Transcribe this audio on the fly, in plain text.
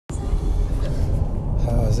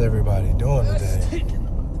everybody doing today?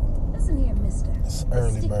 Listen here, mister. It's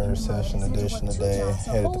early bird session edition today.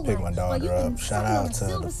 Headed to pick my daughter up. Shout out to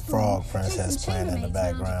the Frog Princess playing in the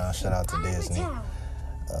background. Shout out to Disney.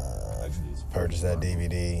 Purchased that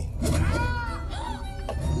DVD.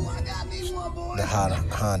 The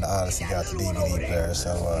Honda Odyssey got the DVD player, so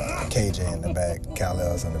KJ in the back,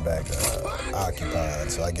 Kal-El's in the back,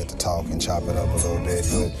 occupied, so I get to talk and chop it up a little bit.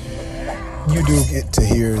 But you do get to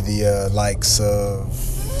hear the likes of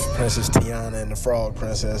Princess Tiana and the Frog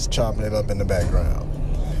Princess chopping it up in the background.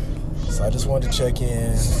 So I just wanted to check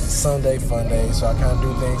in. Sunday fun day, so I kind of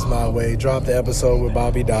do things my way. Dropped the episode with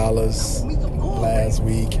Bobby Dollars last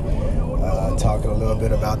week. Talking a little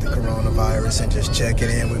bit about the coronavirus and just checking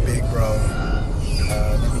in with Big Bro.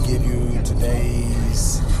 Let me give you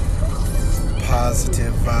today's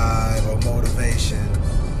positive vibe or motivation.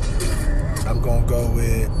 I'm going to go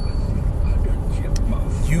with,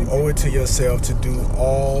 you owe it to yourself to do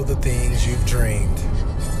all the things you've dreamed.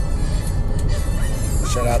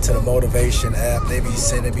 Shout out to the motivation app. They be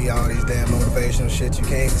sending me all these damn motivational shit. You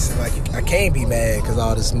can't seem like I can't be mad because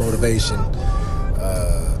all this motivation.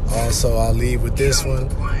 Also, I'll leave with this one.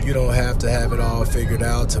 You don't have to have it all figured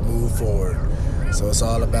out to move forward. So it's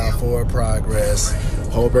all about forward progress.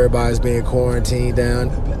 Hope everybody's being quarantined down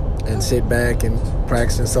and sit back and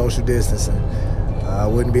practicing social distancing. I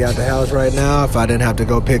wouldn't be out the house right now if I didn't have to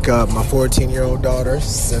go pick up my 14-year-old daughter,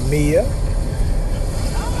 Samia.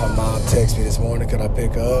 Her mom texted me this morning, can I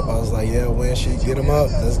pick her up? I was like, yeah, when she get them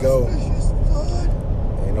up, let's go.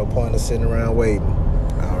 Ain't no point in sitting around waiting.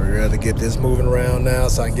 I'd rather get this moving around now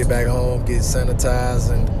so I can get back home, get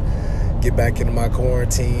sanitized, and get back into my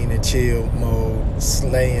quarantine and chill mode.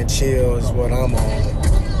 Slay and chill is what I'm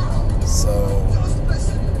on. So,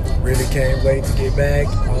 really can't wait to get back.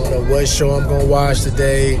 I don't know what show I'm going to watch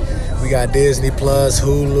today. We got Disney Plus,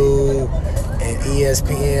 Hulu, and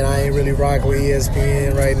ESPN. I ain't really rocking with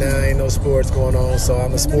ESPN right now. Ain't no sports going on, so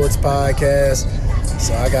I'm a sports podcast.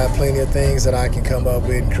 So I got plenty of things that I can come up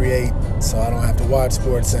with and create, so I don't have to watch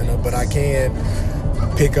SportsCenter, but I can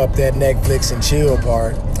pick up that Netflix and chill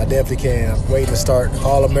part. I definitely can. I'm waiting to start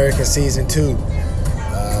All-American Season 2.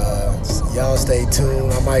 Y'all stay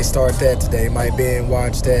tuned. I might start that today. Might binge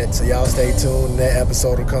watch that. So y'all stay tuned. That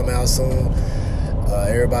episode will come out soon.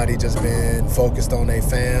 Everybody just been focused on their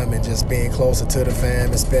fam and just being closer to the fam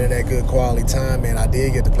and spending that good quality time. And I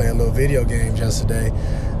did get to play a little video game yesterday.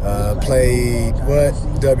 Played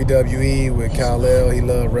WWE with Kal-El. He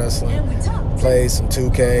loved wrestling. Played some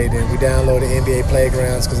 2K. Then we downloaded NBA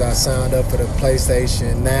Playgrounds because I signed up for the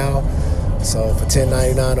PlayStation Now. So for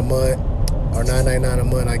 $10.99 a month or $9.99 a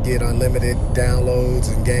month, I get unlimited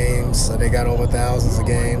downloads and games. So they got over thousands of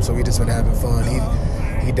games. So we just been having fun.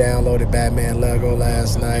 He downloaded Batman Lego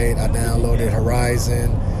last night. I downloaded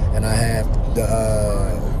Horizon, and I have the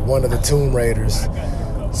one of the Tomb Raiders.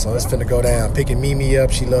 So it's finna go down. Picking Mimi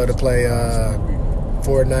up. She love to play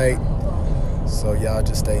Fortnite. So y'all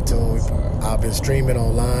just stay tuned. I've been streaming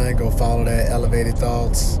online. Go follow that Elevated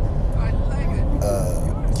Thoughts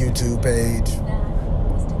YouTube page.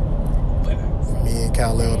 Me and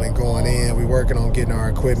Kal-El been going in. We working on getting our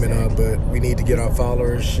equipment up, but we need to get our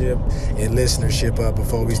followership and listenership up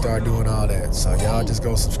before we start doing all that. So y'all just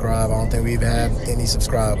go subscribe. I don't think we even have any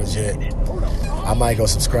subscribers yet. I might go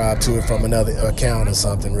subscribe to it from another account or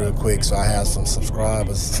something real quick so I have some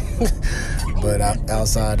subscribers. But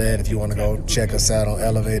outside that, if you want to go check us out on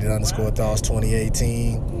Elevated_Thoughts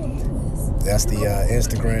 2018, that's the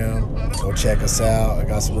Instagram. Go check us out. I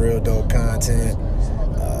got some real dope content.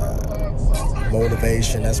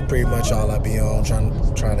 Motivation, that's pretty much all I be on, trying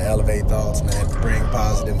to elevate thoughts, man, bring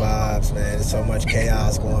positive vibes, man. There's so much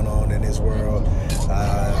chaos going on in this world.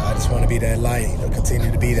 I just want to be that light, or continue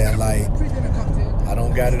to be that light. I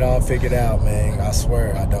don't got it all figured out, man. I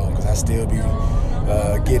swear I don't, because I still be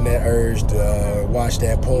getting that urge to watch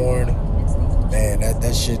that porn. Man,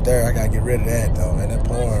 that shit there, I got to get rid of that, though, man. That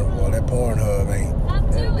porn, boy, that Pornhub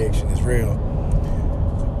that addiction is real.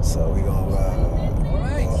 So we going to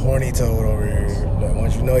horny toad over here.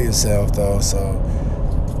 Once you know yourself, though, so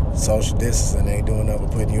social distancing ain't doing nothing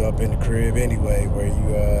but putting you up in the crib anyway, where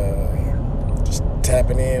you just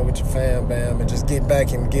tapping in with your fam, bam, and just get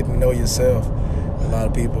back and getting to know yourself. A lot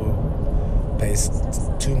of people pay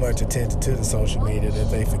too much attention to the social media that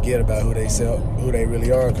they forget about who they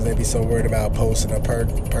really are, because they be so worried about posting a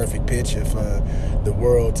perfect picture for the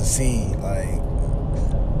world to see. Like,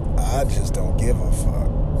 I just don't give a fuck.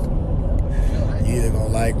 You either gonna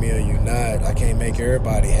like me or you not. I can't make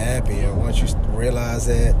everybody happy. And once you realize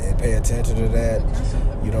that and pay attention to that,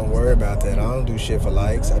 you don't worry about that. I don't do shit for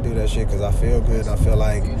likes. I do that shit because I feel good. I feel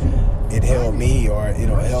like it helped me or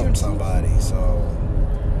it'll help somebody. So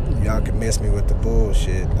y'all can miss me with the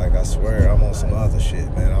bullshit. Like, I swear, I'm on some other shit,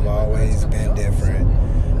 man. I've always been different.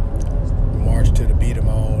 March to the beat of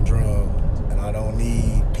my own drum. And I don't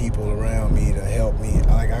need people around me to help me.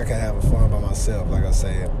 Like, I can have fun by myself. Like I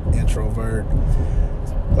say, introvert.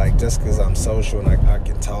 Like, just because I'm social and I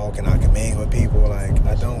can talk and I can mingle with people, like,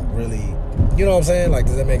 I don't really, you know what I'm saying? Like,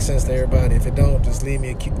 does that make sense to everybody? If it don't, just leave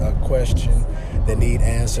me a question that need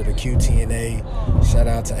answered, a QT&A. Shout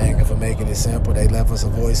out to Anchor for making it simple. They left us a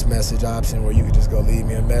voice message option where you can just go leave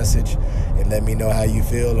me a message and let me know how you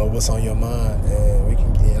feel or what's on your mind. And we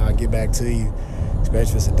can, I'll get back to you,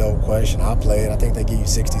 especially if it's a dope question. I'll play it. I think they give you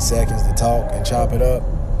 60 seconds to talk and chop it up.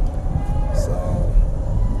 So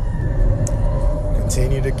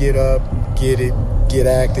continue to get up, get it, get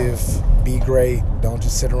active, be great. Don't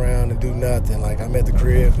just sit around and do nothing. Like, I'm at the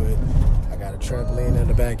crib, but I got a trampoline in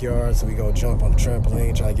the backyard, so we go jump on the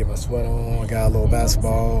trampoline, try to get my sweat on. I got a little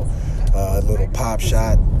basketball, a little pop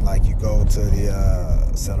shot, like you go to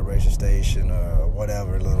the celebration station or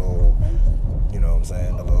whatever, little, you know what I'm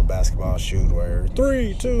saying, the little basketball shoot where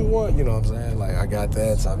 3, 2, 1, you know what I'm saying? Like, I got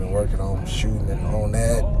that, so I've been working on shooting and on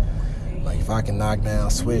that. Like, if I can knock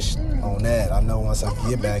down, switch on that, I know once I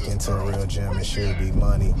get back into a real gym, it should be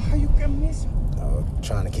money.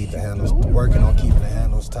 Trying to keep the handles, working on keeping the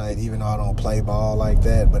handles tight, even though I don't play ball like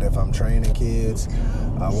that. But if I'm training kids,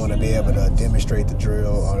 I want to be able to demonstrate the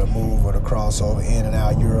drill or the move or the crossover, in and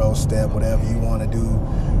out, Euro step, whatever you want to do,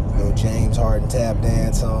 little James Harden tap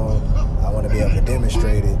dance on. I want to be able to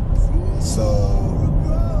demonstrate it so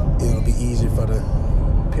it'll be easier for the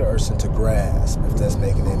person to grasp, if that's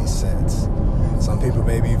making any sense. Some people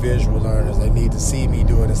may be visual learners. They need to see me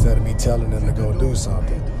do it instead of me telling them to go do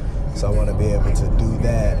something. So I want to be able to do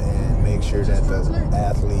that and make sure that the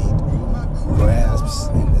athlete grasps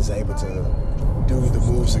and is able to do the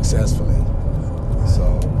move successfully.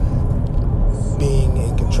 So being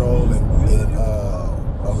in control and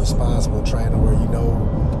a responsible trainer where you know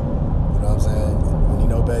what I'm saying? When you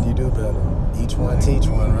know better, you do better. Each one teach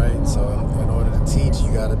one, right? So in order to teach,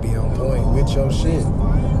 you got to be on point with your shit.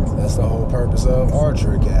 That's the whole purpose of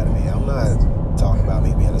Archer Academy. I'm not talking about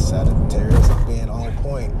me being a sagittarius. I'm being on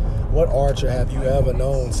point. What archer have you ever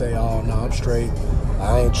known say, oh, no, I'm straight.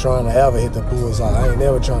 I ain't trying to ever hit the bullseye. I ain't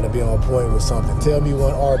never trying to be on point with something. Tell me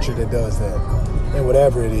one archer that does that. And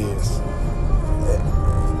whatever it is.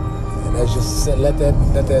 And that's just, let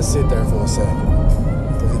that sit there for a second.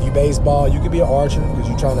 Because if you baseball, you could be an archer because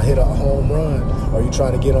you're trying to hit a home run or you're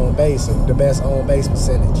trying to get on base, the best on base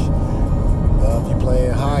percentage. If you're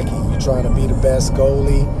playing hockey, you're trying to be the best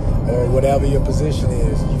goalie or whatever your position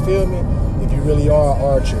is. You feel me? If you really are an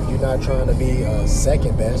archer, you're not trying to be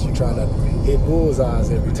second best. You're trying to hit bullseyes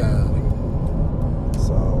every time.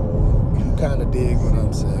 So you kind of dig what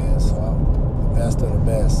I'm saying. So best of the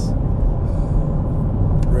best.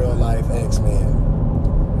 Real life X-Men.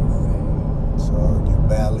 So you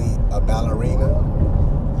a ballerina,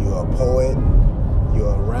 you a poet, you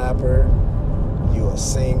a rapper, you a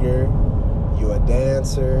singer, you a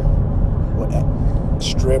dancer,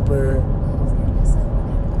 stripper,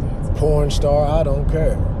 porn star, I don't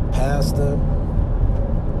care. Pastor.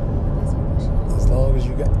 As long as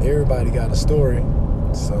you got, everybody got a story.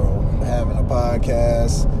 So having a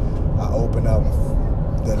podcast, I open up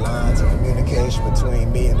the lines of communication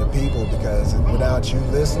between me and the people because without you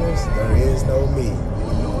listeners, there is no me.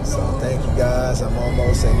 So thank you guys. I'm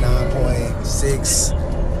almost at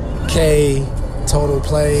 9.6K total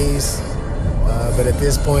plays. But at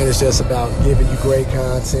this point, it's just about giving you great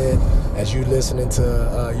content. As you listening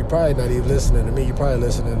to, you're probably not even listening to me. You're probably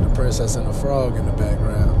listening to Princess and the Frog in the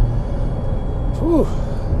background. Whew.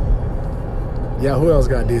 Yeah, who else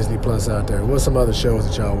got Disney Plus out there? What's some other shows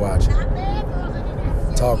that y'all watching?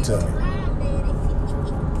 Talk to me.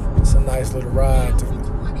 It's a nice little ride.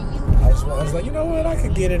 I was like, you know what? I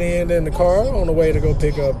could get it in the car on the way to go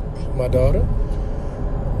pick up my daughter,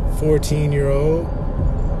 14-year-old.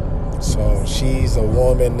 So she's a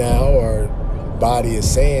woman now, or body is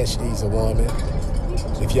saying she's a woman,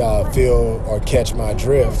 if y'all feel or catch my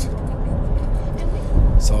drift.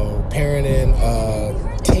 So parenting a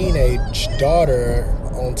teenage daughter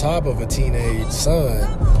on top of a teenage son,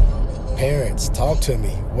 parents, talk to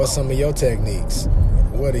me. What's some of your techniques?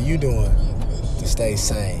 What are you doing to stay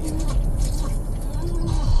sane?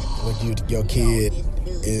 When your kid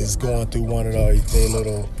is going through one of their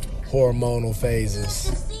little hormonal phases,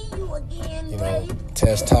 you know,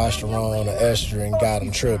 testosterone or estrogen got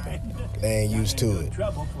them tripping. They ain't used to it.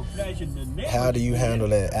 How do you handle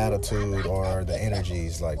that attitude or the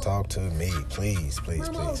energies? Like, talk to me, please, please,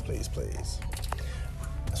 please, please, please.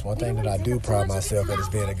 That's one thing that I do pride myself at, is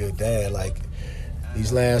being a good dad. Like,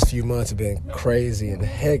 these last few months have been crazy and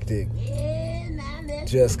hectic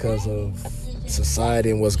just because of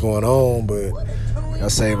society and what's going on. But like I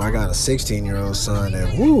say, I got a 16-year-old son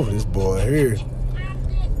and this boy here,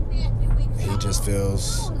 he just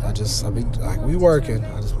feels, I be like, we working.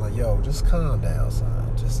 I just be like, yo, just calm down, son.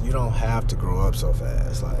 You don't have to grow up so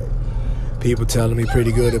fast. Like, people telling me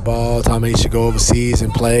pretty good at ball, telling me he should go overseas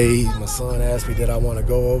and play. My son asked me, did I want to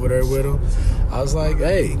go over there with him? I was like,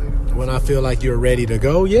 hey, when I feel like you're ready to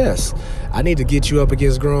go, yes. I need to get you up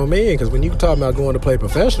against grown men, because when you talk about going to play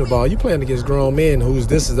professional ball, you're playing against grown men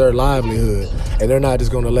this is their livelihood, and they're not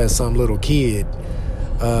just going to let some little kid,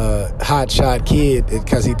 hot shot kid,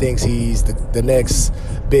 because he thinks he's the next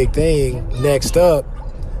big thing, next up.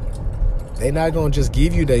 They're not going to just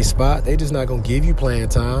give you their spot. They just not going to give you playing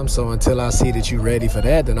time. So until I see that you're ready for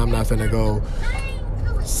that, then I'm not going to go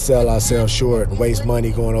sell ourselves short and waste money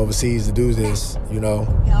going overseas to do this,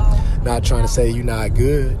 Not trying to say you're not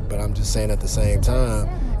good, but I'm just saying at the same time,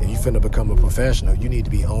 if you finna become a professional, you need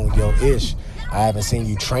to be on your ish. I haven't seen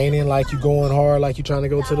you training like you going hard, like you trying to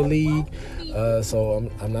go to the league. So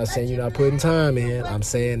I'm not saying you're not putting time in. I'm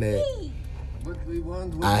saying that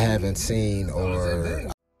I haven't seen or...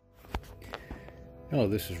 Hello,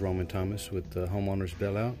 this is Roman Thomas with the Homeowners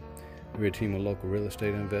Bailout. We're a team of local real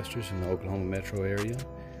estate investors in the Oklahoma metro area.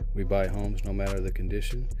 We buy homes no matter the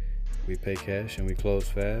condition. We pay cash and we close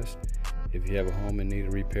fast. If you have a home in need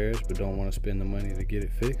of repairs but don't want to spend the money to get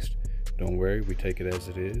it fixed, don't worry, we take it as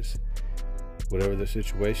it is. Whatever the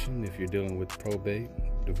situation, if you're dealing with probate,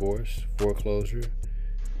 divorce, foreclosure,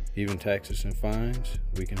 even taxes and fines,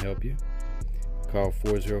 we can help you. Call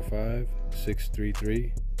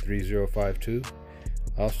 405-633-3052.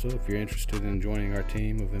 Also, if you're interested in joining our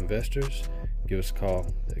team of investors, give us a call.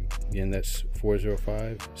 Again, that's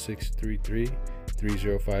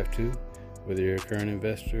 405-633-3052. Whether you're a current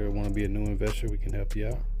investor or want to be a new investor, we can help you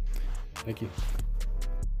out. Thank you.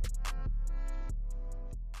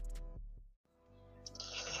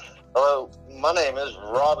 Hello, my name is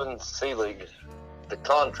Robin Seelig, the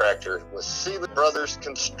contractor with Seelig Brothers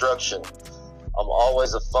Construction. I'm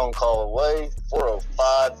always a phone call away,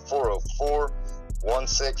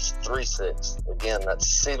 405-404-1636. Again,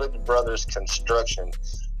 that's Seelig Brothers Construction.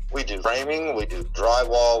 We do framing, we do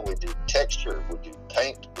drywall, we do texture, we do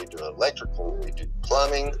paint, we do electrical, we do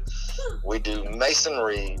plumbing, we do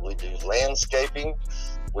masonry, we do landscaping,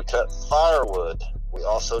 we cut firewood, we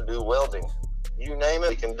also do welding. You name it,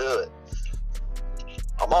 we can do it.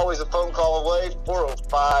 I'm always a phone call away,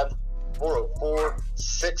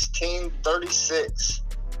 405-404-1636.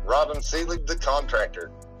 Robin Seelig, the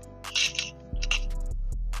contractor.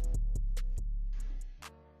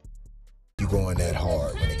 You going that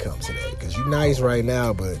hard when it comes to that, because you're nice right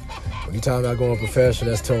now, but when you're talking about going professional,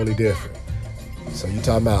 that's totally different. So you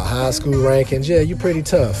talking about high school rankings, yeah, you're pretty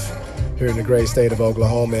tough here in the great state of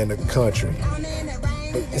Oklahoma and the country.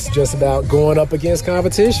 But it's just about going up against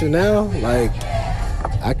competition now. Like,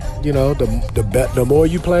 the more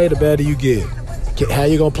you play, the better you get. How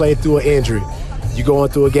you gonna play through an injury? You going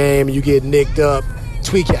through a game and you get nicked up,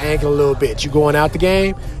 tweak your ankle a little bit. You going out the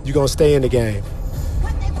game, you gonna stay in the game.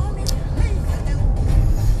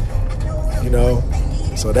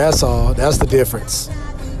 So that's all. That's the difference.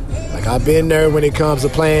 Like, I've been there when it comes to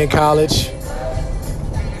playing college.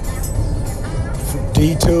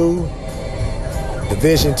 D2,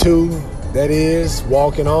 Division II, that is,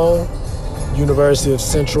 walking on. University of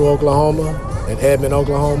Central Oklahoma in Edmond,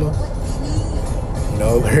 Oklahoma.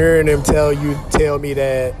 Hearing them tell me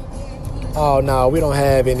that, oh, no, we don't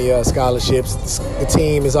have any scholarships. The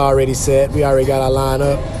team is already set. We already got our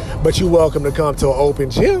lineup. But you're welcome to come to an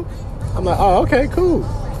open gym. I'm like, oh, okay, cool.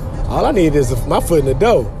 All I need is my foot in the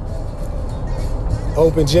door.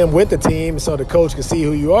 Open gym with the team so the coach can see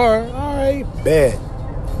who you are. All right, bet.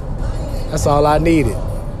 That's all I needed.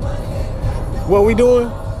 What we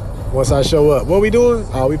doing? Once I show up, what we doing?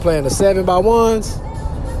 Oh, we playing the 7x1s?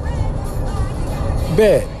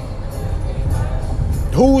 Bet.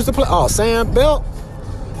 Who's the player? Oh, Sam Belt.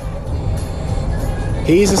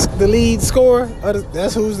 He's the lead scorer.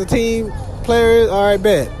 That's who's the team player is. All right,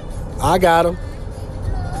 bet. I got him.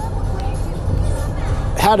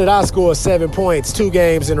 How did I score 7 points 2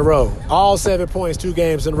 games in a row? All 7 points 2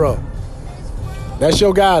 games in a row. That's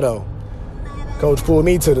your guy, though. Coach pulled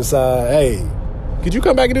me to the side. Hey, could you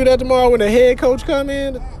come back and do that tomorrow when the head coach come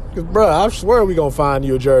in? Because, bro, I swear we going to find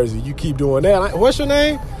you a jersey. You keep doing that. What's your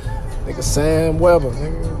name? Nigga, Sam Weber.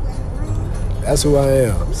 Nigga. That's who I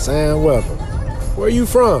am, Sam Weber. Where you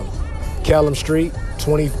from? Kellum Street,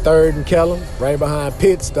 23rd and Kellum, right behind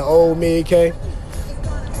Pitts, the old Mid-K.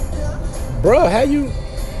 Bro,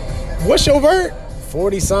 what's your vert?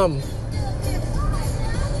 40-something.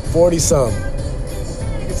 40-something.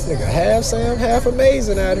 This nigga half Sam, half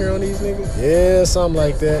amazing out here on these niggas. Yeah, something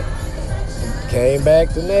like that. Came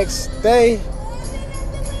back the next day.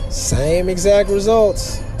 Same exact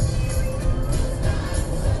results.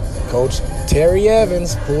 Coach Terry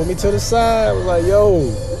Evans pulled me to the side. Was like, yo,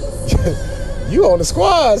 you on the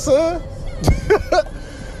squad, son.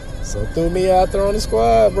 So threw me out there on the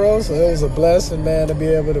squad, bro. So it was a blessing, man, to be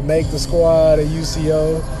able to make the squad at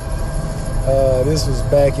UCO. This was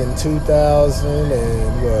back in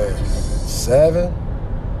 2007.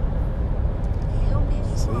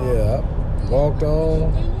 So yeah, I walked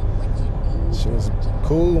on. She was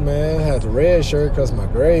cool, man. Had the red shirt because of my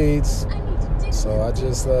grades. So I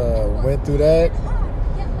just went through that.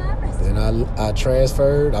 Then I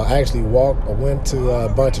transferred. I actually went to a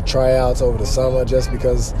bunch of tryouts over the summer just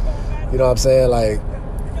because, you know what I'm saying, like,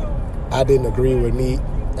 I didn't agree with me.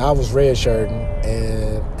 I was redshirting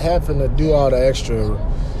and having to do all the extra,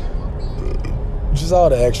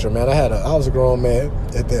 man. I was a grown man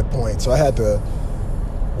at that point, so I had to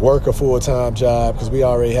work a full-time job because we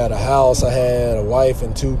already had a house. I had a wife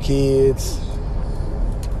and 2 kids.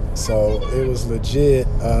 So it was legit,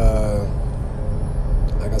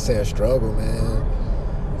 like I said, a struggle, man.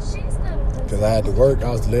 Because I had to work.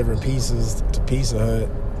 I was delivering pizzas to Pizza Hut.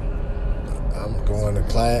 I'm going to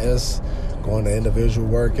class, going to individual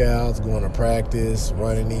workouts, going to practice,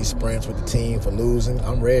 running these sprints with the team for losing.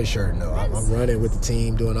 I'm redshirting, though. I'm running with the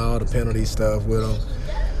team, doing all the penalty stuff with them.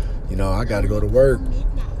 You know, I got to go to work.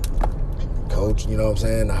 Coach, you know what I'm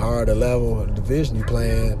saying, the harder level of division you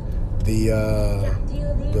playing, the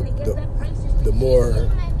more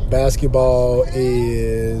basketball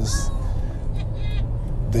is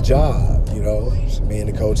the job, you know. So me and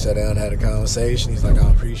the coach sat down and had a conversation. He's like, I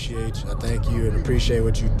appreciate you. I thank you and appreciate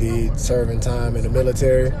what you did serving time in the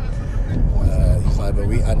military. He's like, but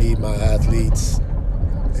I need my athletes,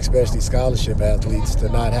 especially scholarship athletes, to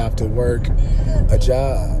not have to work a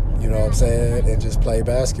job, you know what I'm saying, and just play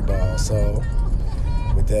basketball. So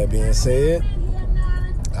with that being said,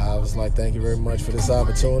 I was like, thank you very much for this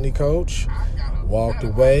opportunity, Coach. Walked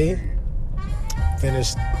away,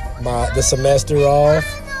 finished the semester off,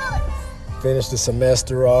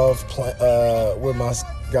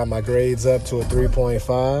 got my grades up to a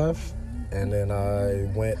 3.5, and then I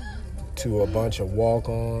went to a bunch of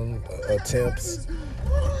walk-on attempts,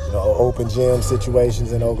 you know, open gym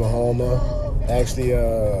situations in Oklahoma, actually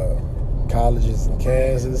colleges in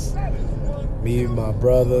Kansas. Me, my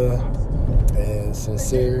brother, and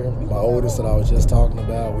Sincere, my oldest that I was just talking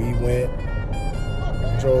about, we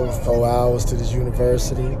drove 4 hours to this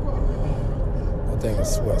university. I think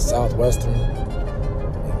it's Southwestern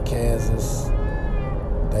in Kansas.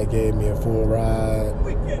 They gave me a full ride.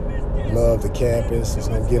 Love the campus. It's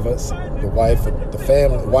gonna give us the wife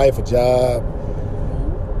a job.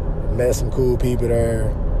 Met some cool people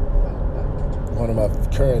there. One of my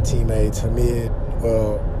current teammates, Hamid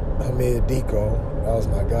Diko, that was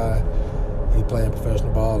my guy. He playing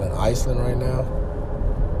professional ball in Iceland right now.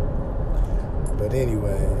 But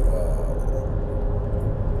anyway,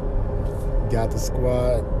 got the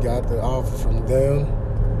squad, got the offer from them.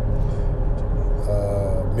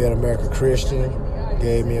 Mid-America Christian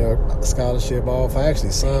gave me a scholarship offer. I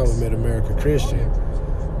actually signed with Mid-America Christian.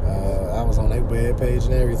 I was on their webpage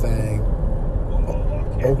and everything.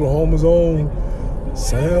 Oklahoma's own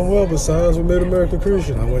Sam Weber signs with Mid-America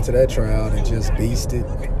Christian. I went to that tryout and just beasted.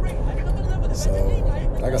 So,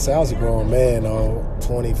 like I said, I was a grown man, though,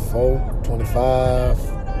 24, 25,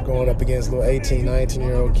 going up against little 18,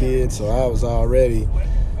 19-year-old kids. So I was already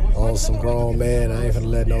on some grown man. I ain't finna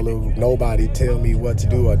let nobody tell me what to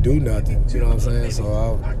do or do nothing. You know what I'm saying? So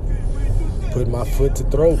I put my foot to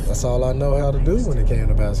throat. That's all I know how to do when it came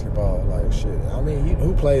to basketball. Like, shit. I mean,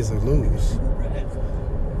 who plays to lose?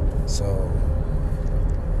 So,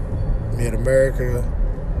 Mid-America,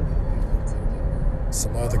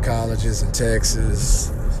 some other colleges in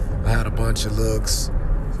Texas. I had a bunch of looks,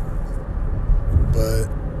 but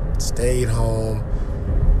stayed home.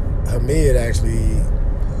 Hamid actually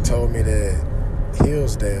told me that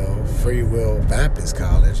Hillsdale Free Will Baptist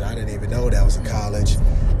College, I didn't even know that was a college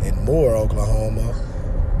in Moore, Oklahoma.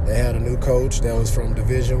 They had a new coach that was from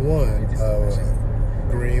Division I,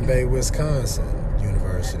 Green Bay, Wisconsin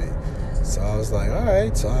University. So I was like, all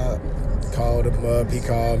right. So I called him up. He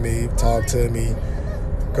called me, talked to me.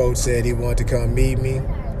 Coach said he wanted to come meet me.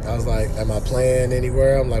 I was like, am I playing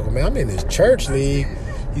anywhere? I'm like, well, man, I'm in this church league.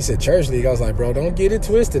 He said, church league? I was like, bro, don't get it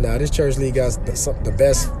twisted now. This church league got the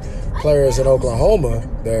best players in Oklahoma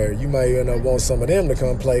there. You might want some of them to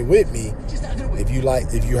come play with me if you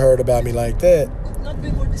heard about me like that.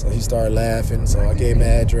 So he started laughing. So I gave him the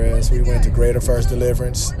address. We went to Greater First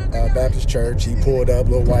Deliverance Baptist Church. He pulled up,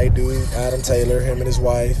 little white dude, Adam Taylor, him and his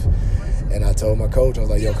wife. And I told my coach, I was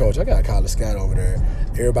like, yo, coach, I got a college scout over there.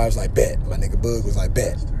 Everybody was like, bet. My nigga Boog was like,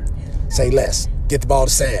 bet. Say less. Get the ball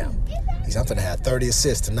to Sam. He said, I'm finna have 30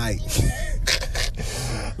 assists tonight.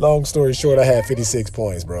 Long story short, I had 56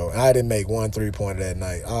 points, bro. I didn't make 1 3-pointer that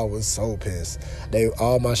night. I was so pissed.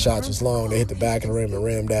 All my shots was long. They hit the back of the rim and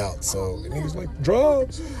rimmed out. So he was like,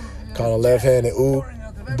 drugs. Caught a left-handed oop.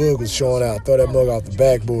 Boog was showing out. Throw that mug off the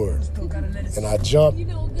backboard. And I jumped,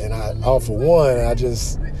 and off of one, I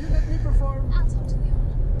just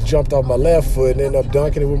jumped off my left foot and ended up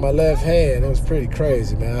dunking it with my left hand. It was pretty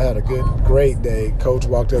crazy, man. I had a great day. Coach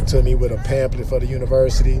walked up to me with a pamphlet for the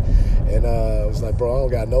university, and I was like, bro, I don't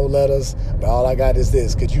got no letters, but all I got is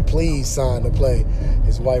this. Could you please sign the play?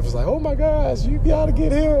 His wife was like, oh my gosh, you gotta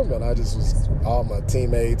get him. And I just was, all my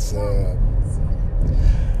teammates, it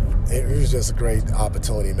was just a great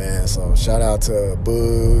opportunity, man. So shout out to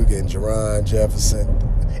Boog and Jerron Jefferson,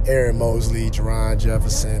 Aaron Mosley, Jerron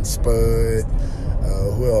Jefferson, Spud.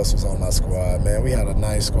 Who else was on my squad, man? We had a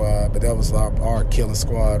nice squad, but that was our killer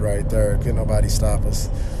squad right there. Couldn't nobody stop us.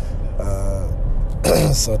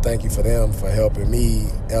 So thank you for them for helping me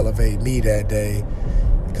elevate me that day,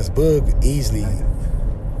 because Boog easily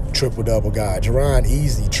triple-double guy. Jerron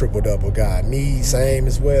easy triple-double guy. Me, same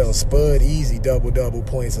as well. Spud easy double-double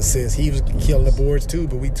points, assists. He was killing the boards too,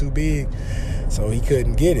 but we too big, so he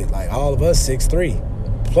couldn't get it. Like all of us 6'3".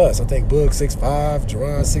 Plus, I think Boog 6'5",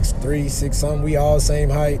 Jerron 6'3", 6 something. We all same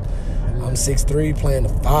height. I'm 6'3", playing the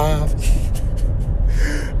 5.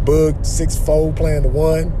 Boog 6'4", playing the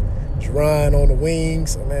 1. Jerron on the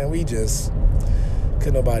wings. So, man, we just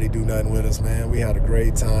couldn't nobody do nothing with us, man. We had a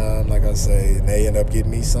great time, like I say, and they ended up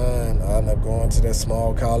getting me signed. I ended up going to that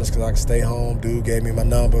small college because I could stay home. Dude gave me my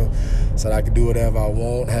number, said I could do whatever I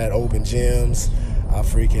want. Had open gyms. I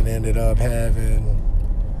freaking ended up having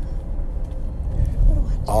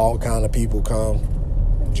all kind of people come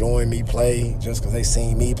join me play just because they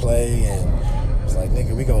seen me play, and it's like,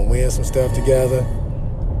 nigga, we gonna win some stuff together,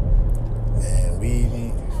 and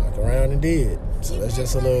we fuck around and did. So that's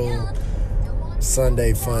just a little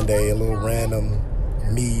Sunday fun day, a little random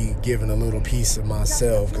me giving a little piece of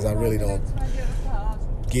myself, because I really don't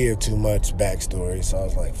give too much backstory, so I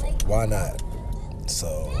was like, why not?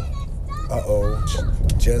 So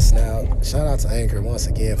just now, shout out to Anchor once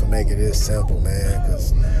again for making this simple, man,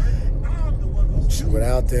 because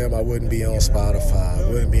without them, I wouldn't be on Spotify, I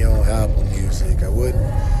wouldn't be on Apple Music, I wouldn't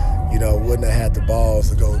have had the balls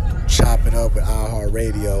to go chop it up with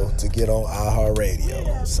iHeartRadio to get on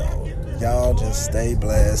iHeartRadio. So y'all just stay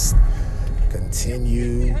blessed,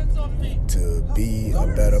 continue to be a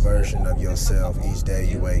better version of yourself each day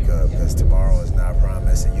you wake up, because tomorrow is not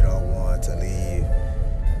promised, and you don't want to leave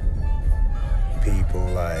people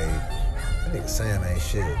like, I think Sam ain't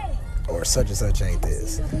shit, or such and such ain't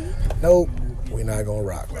this. Nope, we're not gonna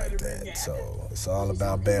rock like that. So it's all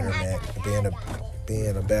about betterment,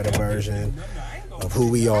 being a better version of who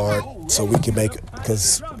we are, so we can make it.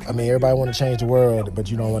 Because I mean, everybody want to change the world, but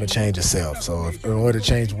you don't want to change yourself. So in order to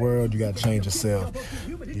change the world, you got to change yourself.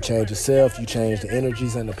 You change yourself, you change the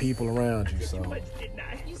energies and the people around you. So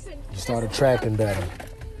you start attracting better.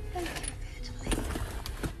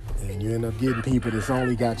 And you end up getting people that's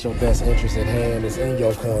only got your best interest at hand, that's in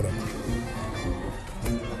your corner.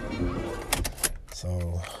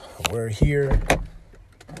 So we're here.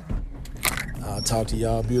 I'll talk to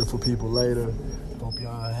y'all beautiful people later. Hope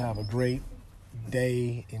y'all have a great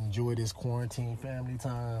day. Enjoy this quarantine family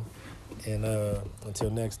time. And until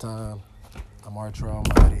next time, I'm Archer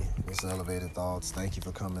Almighty. This is Elevated Thoughts. Thank you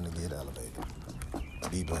for coming to get elevated.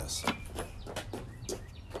 Be blessed.